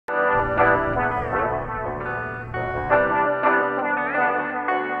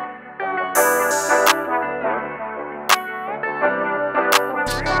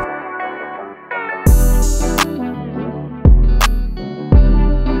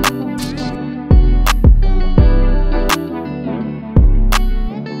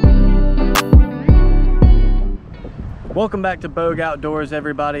Welcome back to Bogue Outdoors,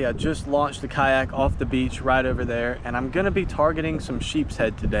 everybody. I just launched the kayak off the beach right over there, and I'm gonna be targeting some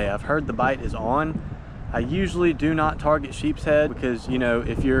sheepshead today. I've heard the bite is on. I usually do not target sheepshead because, you know,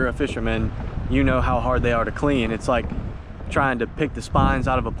 if you're a fisherman, you know how hard they are to clean. It's like trying to pick the spines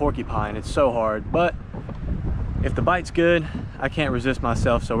out of a porcupine. It's so hard, but if the bite's good, I can't resist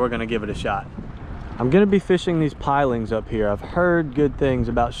myself, so we're gonna give it a shot. I'm gonna be fishing these pilings up here. I've heard good things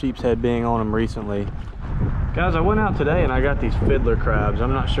about sheepshead being on them recently. Guys, I went out today and I got these FIDDLER crabs.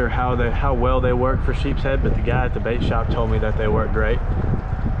 I'm not sure how well they work for sheepshead, but the guy at the bait shop told me that they work great.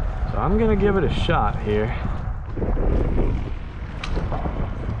 So I'm gonna give it a shot here.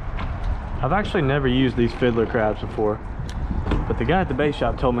 I've actually never used these FIDDLER crabs before, but the guy at the bait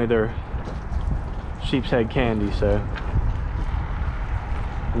shop told me they're sheepshead candy, so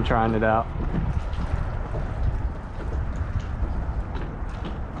I'm trying it out.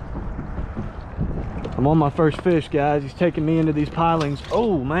 I'm on my first fish, guys. He's taking me into these pilings.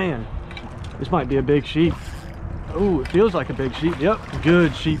 Oh man, this might be a big sheep. Oh, it feels like a big sheep. Yep,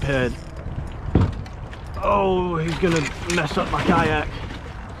 good sheephead. Oh, he's gonna mess up my kayak.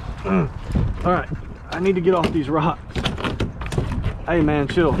 All right, I need to get off these rocks. Hey man,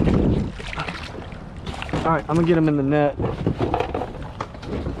 chill. All right, I'm gonna get him in the net.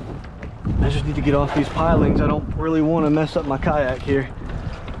 I just need to get off these pilings. I don't really want to mess up my kayak here.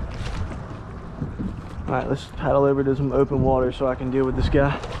 All right, let's paddle over to some open water so I can deal with this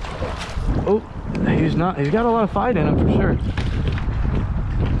guy. Oh, he's got a lot of fight in him for sure.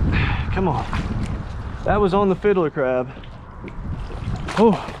 Come on. That was on the FIDDLER crab.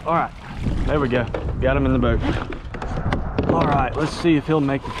 Oh, all right, there we go. Got him in the boat. All right, let's see if he'll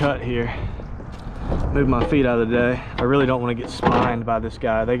make the cut here. Move my feet out of the day. I really don't want to get spined by this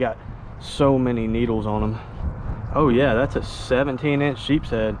guy. They got so many needles on them. Oh yeah, that's a 17-inch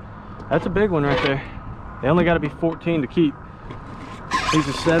sheepshead. That's a big one right there. They only got to be 14 to keep. He's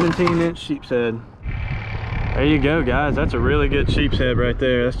a 17-inch sheepshead. There you go, guys. That's a really good sheepshead right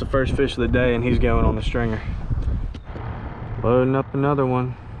there. That's the first fish of the day, and he's going on the stringer. Loading up another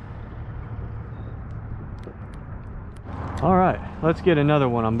one. All right, let's get another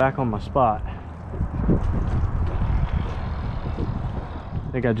one. I'm back on my spot.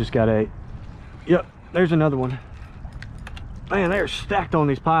 I think I just got 8. Yep, there's another one. Man, they are stacked on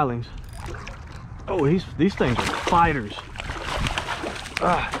these pilings. Oh, these things are fighters.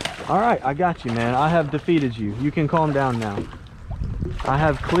 All right, I got you, man. I have defeated you. You can calm down now. I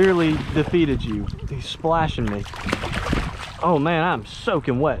have clearly defeated you. He's splashing me. Oh man, I'm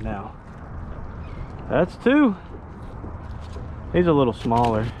soaking wet now. That's 2. He's a little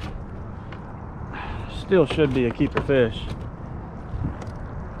smaller. Still should be a keeper fish.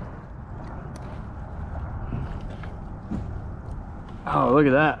 Oh, look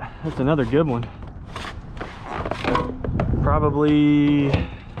at that. That's another good one. Probably, I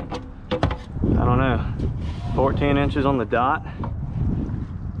don't know, 14 inches on the dot.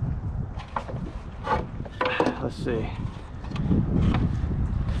 Let's see.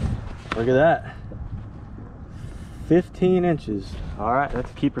 Look at that. 15 inches. All right,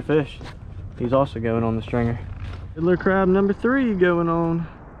 that's a keeper fish. He's also going on the stringer. FIDDLER crab number 3 going on.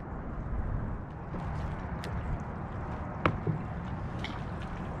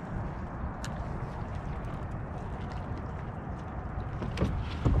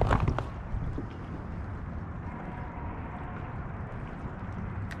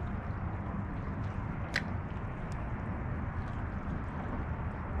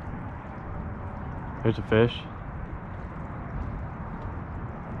 There's a fish.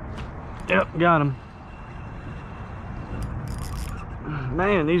 Yep, got him.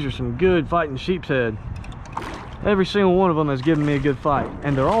 Man, these are some good fighting sheepshead. Every single one of them has given me a good fight,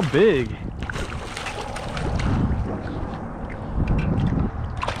 and they're all big.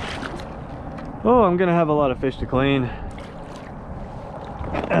 Oh, I'm gonna have a lot of fish to clean.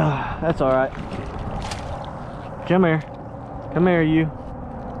 That's all right. Come here. Come here, you.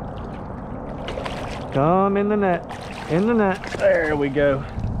 Come in the net. In the net. There we go.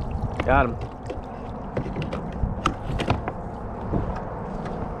 Got him.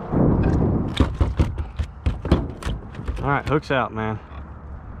 All right, hook's out, man.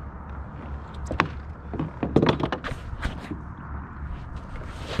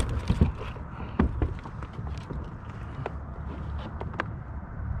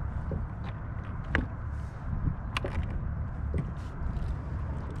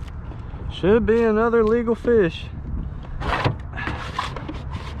 Should be another legal fish.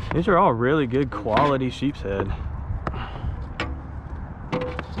 These are all really good quality sheepshead.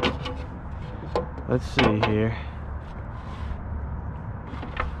 Let's see here.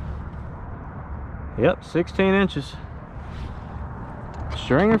 Yep, 16 inches.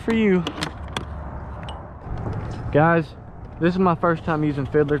 stringer for you. Guys, this is my first time using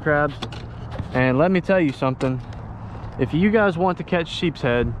fiddler crabs, and let me tell you something. If you guys want to catch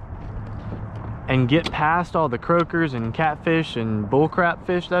sheepshead and get past all the croakers and catfish and bullcrap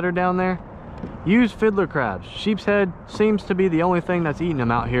fish that are down there, use fiddler crabs. Sheepshead seems to be the only thing that's eating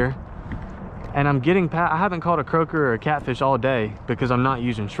them out here, and I haven't caught a croaker or a catfish all day because I'm not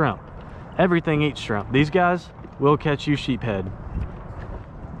using shrimp. Everything eats shrimp. These guys will catch you sheephead.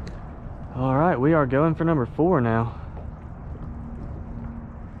 All right, we are going for number 4 now.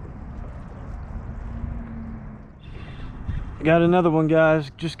 Got another one, guys.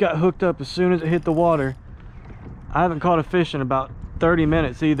 Just got hooked up as soon as it hit the water. I haven't caught a fish in about 30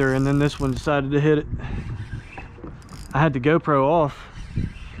 minutes either, and then this one decided to hit it. I had the GoPro off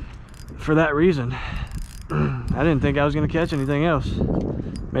for that reason. I didn't think I was gonna catch anything else.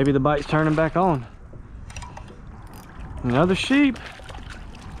 Maybe the bite's turning back on. Another sheep.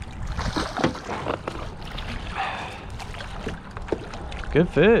 Good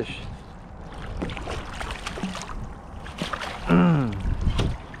fish.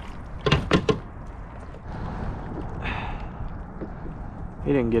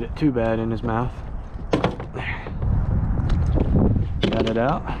 He didn't get it too bad in his mouth. There. Got it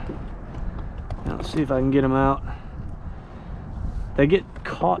out. Now let's see if I can get him out. They get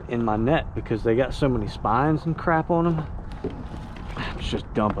caught in my net because they got so many spines and crap on them. Let's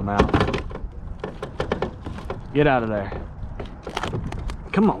just dump them out. Get out of there.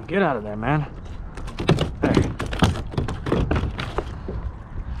 Come on, get out of there, man. There.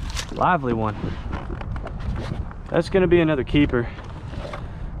 Lively one. That's gonna be another keeper.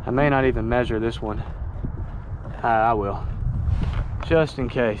 I may not even measure this one. I will, just in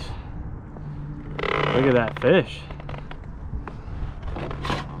case. Look at that fish.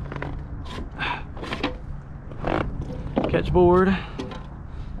 Catch board.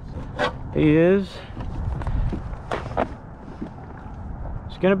 He is.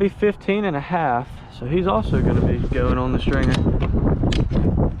 It's gonna be 15.5, so he's also gonna be going on the stringer.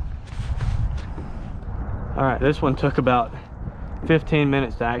 All right, this one took about 15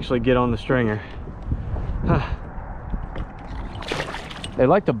 minutes to actually get on the stringer. They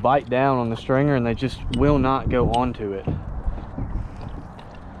like to bite down on the stringer and they just will not go onto it.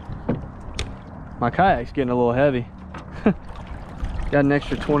 My kayak's getting a little heavy. Got an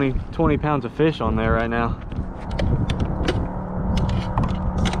extra 20 pounds of fish on there right now.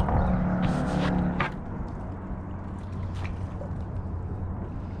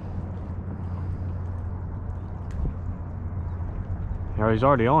 Or he's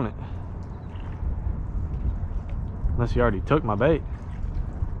already on it. Unless he already took my bait.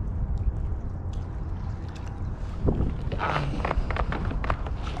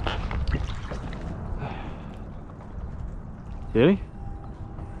 Did he?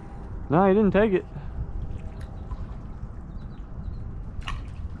 No, he didn't take it.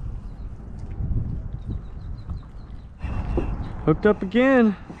 Hooked up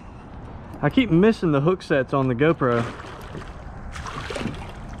again. I keep missing the hook sets on the GoPro.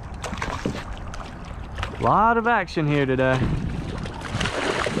 A lot of action here today.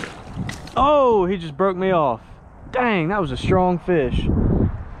 Oh, he just broke me off. Dang, that was a strong fish.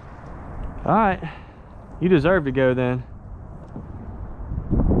 All right, you deserve to go then.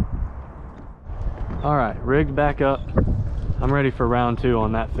 All right, rigged back up. I'm ready for round 2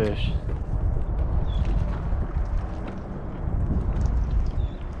 on that fish.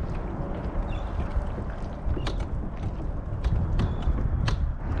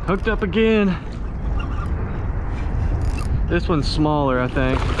 Hooked up again. This one's smaller, I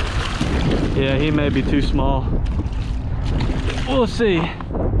think. Yeah, he may be too small. We'll see.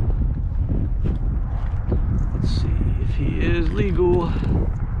 Let's see if he is legal.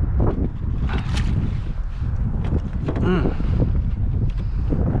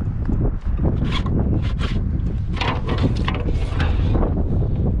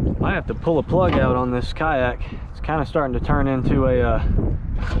 Might have to pull a plug out on this kayak. It's kind of starting to turn into a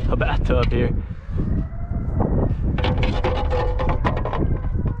bathtub here.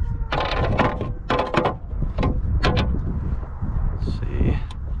 Let's see.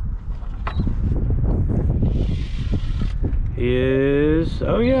 He is,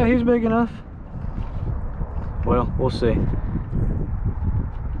 oh yeah, he's big enough. Well, we'll see.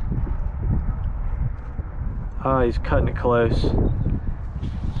 Oh, he's cutting it close.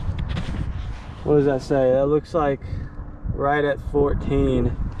 What does that say? That looks like right at 14,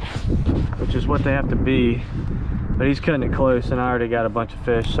 which is what they have to be. But he's cutting it close, and I already got a bunch of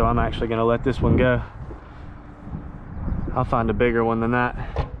fish, so I'm actually gonna let this one go. I'll find a bigger one than that.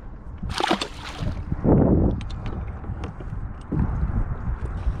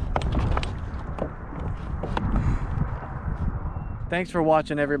 thanks for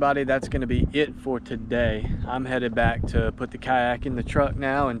watching, everybody. That's going to be it for today. I'm headed back to put the kayak in the truck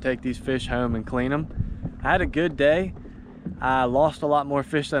now and take these fish home and clean them. I had a good day. I lost a lot more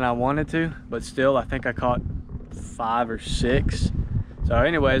fish than I wanted to, but still I think I caught 5 or 6. So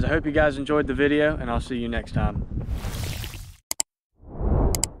anyways, I hope you guys enjoyed the video, and I'll see you next time.